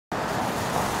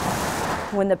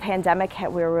when the pandemic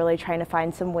hit, we were really trying to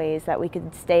find some ways that we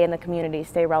could stay in the community,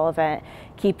 stay relevant,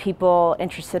 keep people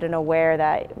interested and aware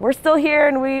that we're still here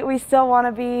and we still want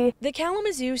to be. The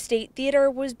Kalamazoo State Theater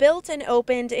was built and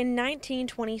opened in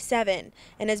 1927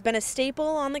 and has been a staple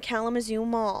on the Kalamazoo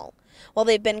Mall. While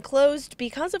they've been closed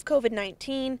because of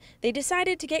COVID-19, they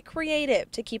decided to get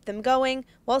creative to keep them going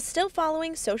while still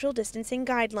following social distancing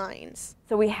guidelines.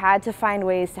 So we had to find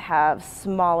ways to have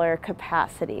smaller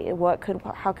capacity.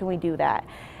 How can we do that?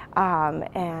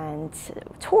 And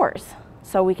tours.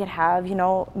 So we could have,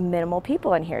 minimal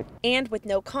people in here. And with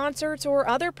no concerts or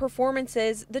other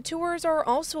performances, the tours are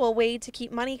also a way to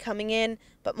keep money coming in,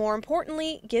 but more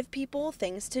importantly, give people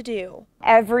things to do.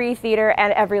 Every theater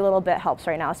and every little bit helps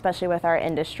right now, especially with our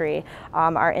industry.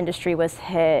 Our industry was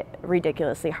hit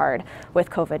ridiculously hard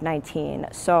with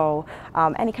COVID-19. So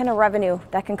any kind of revenue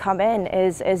that can come in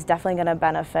is definitely going to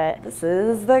benefit. This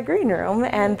is the green room,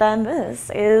 and then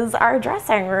this is our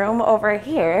dressing room over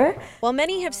here. While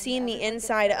many have seen the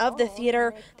inside of the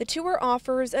theater, the tour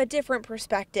offers a different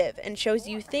perspective and shows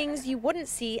you things you wouldn't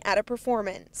see at a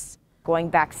performance. Going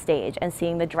backstage and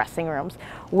seeing the dressing rooms,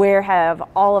 where have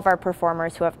all of our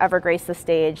performers who have ever graced the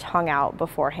stage hung out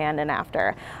beforehand and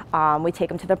after. We take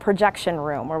them to the projection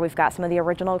room where we've got some of the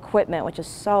original equipment, which is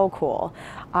so cool.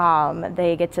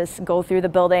 They get to go through the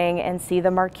building and see the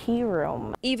marquee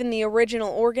room. Even the original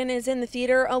organ is in the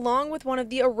theater, along with one of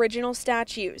the original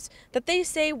statues that they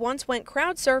say once went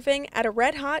crowd surfing at a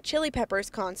Red Hot Chili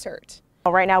Peppers concert.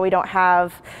 Right now we don't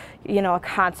have, a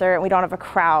concert, we don't have a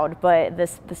crowd, but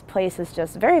this place is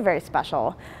just very, very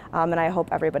special, and I hope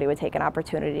everybody would take an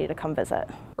opportunity to come visit.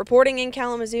 Reporting in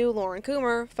Kalamazoo, Lauren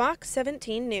Coomer, Fox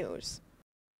 17 News.